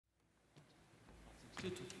که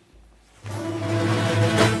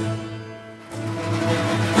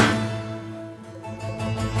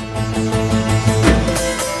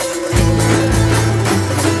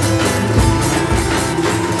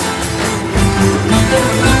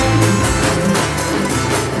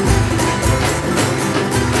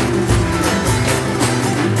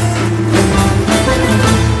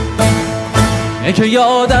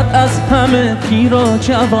یادت از همه پیر و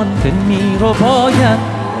جوان دل می رو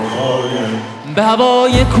باید به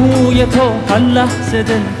هوای کوی تو هر لحظه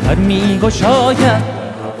دل پر می گشاید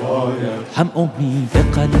هم امید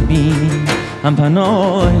قلبی هم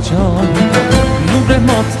پناه جان نور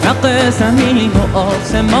مطلق زمین و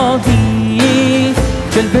آسمانی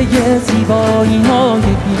جلوه زیبایی های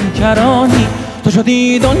بیکرانی تو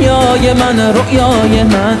شدی دنیای من رؤیای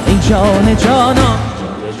من ای جان جانان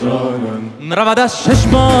رود از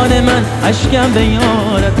چشمان من اشکم به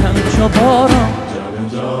یارتم چو باران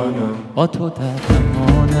با تو در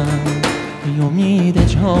امانم بی امید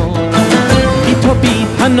جانم بی تو بی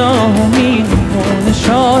پناه امید و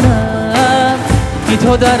نشانم بی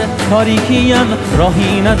تو در تاریکیم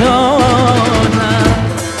راهی ندانم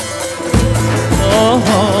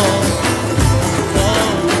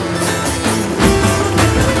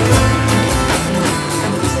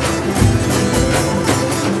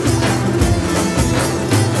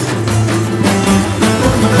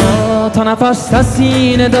تا نفس از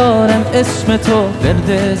سینه دارم اسم تو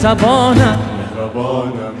ورد زبانم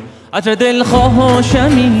عطر دلخواه و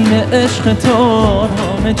شمین عشق تو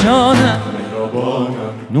رام جانم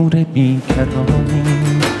نور بیکرانی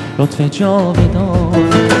لطف جاودان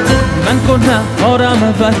من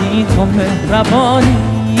گنهکارم ولی تو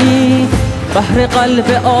مهربانی بحر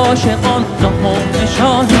قلب عاشقان نهم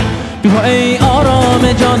نشانی بی تو ای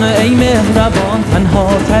آرام جان ای مهربان تنها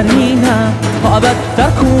ترینم تا ابد در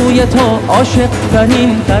کوی تو عاشق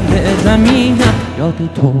ترین در زمینم یاد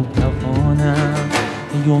تو روانم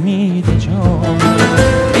ای امید جان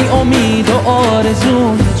ای امید و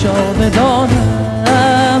آرزوی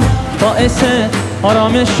جاودانم باعث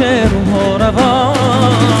آرامش روح و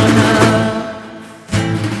روانم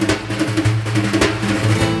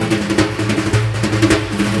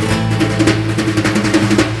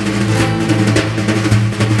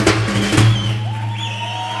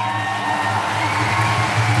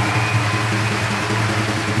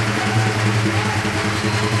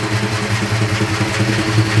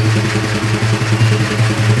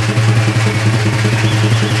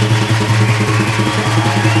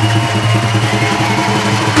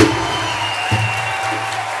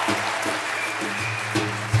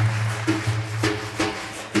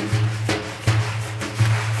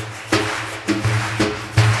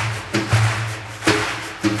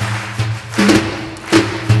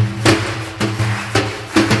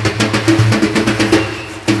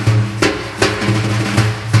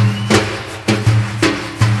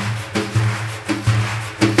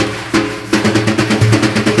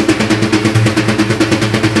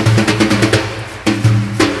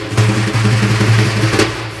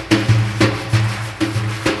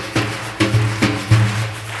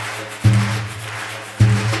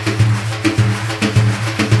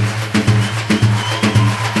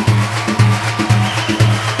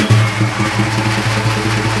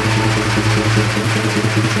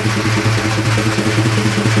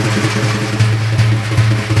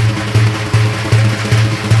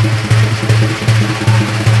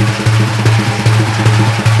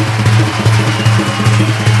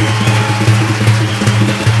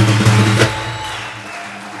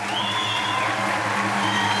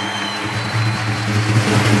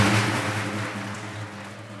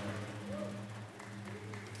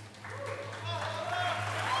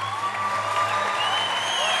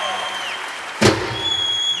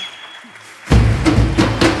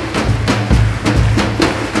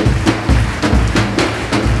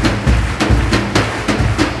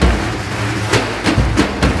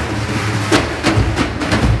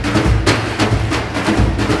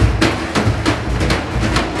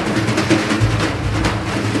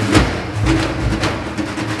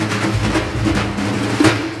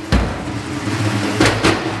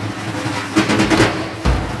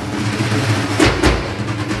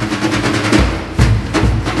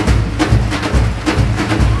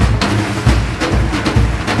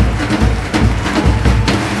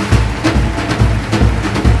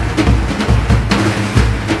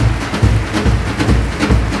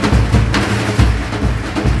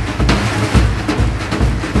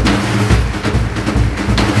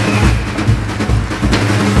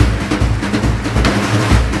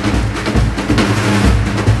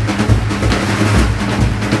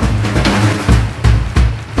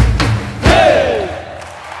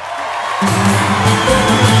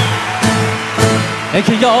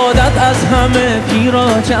که یادت از همه پیر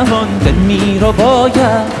و جوان دل میره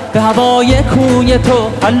باید به هوای کوی تو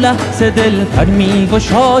هر لحظه دل پر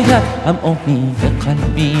میگشاید هم امید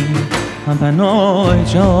قلبی هم بنای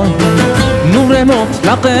جانی نور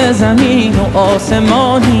مطلق زمین و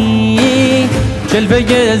آسمانی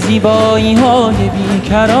جلوه زیبایی های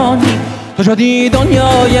بیکرانی تو شدی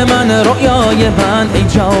دنیای من رؤیای من ای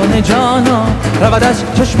جان جانا رود از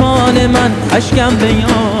چشمان من اشکم به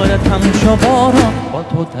یادت همچو باران با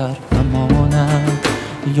تو در امانم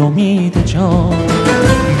ای امید جان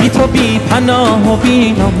بی تو بی پناه و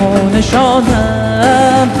بی نام و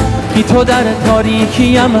نشانم بی تو در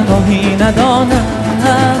تاریکیم راهی ندانم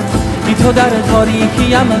بی تو در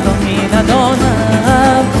تاریکیم راهی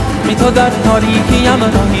ندانم بی تو در تاریکیم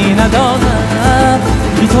راهی ندانم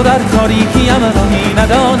بی تو در تاریکیم راهی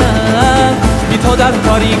ندانم بی تو در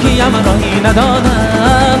تاریکیم راهی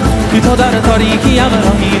ندانم بی تو در تاریکیم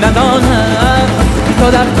راهی ندانم بی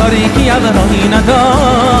تو در تاریکیم راهی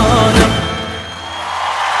ندانم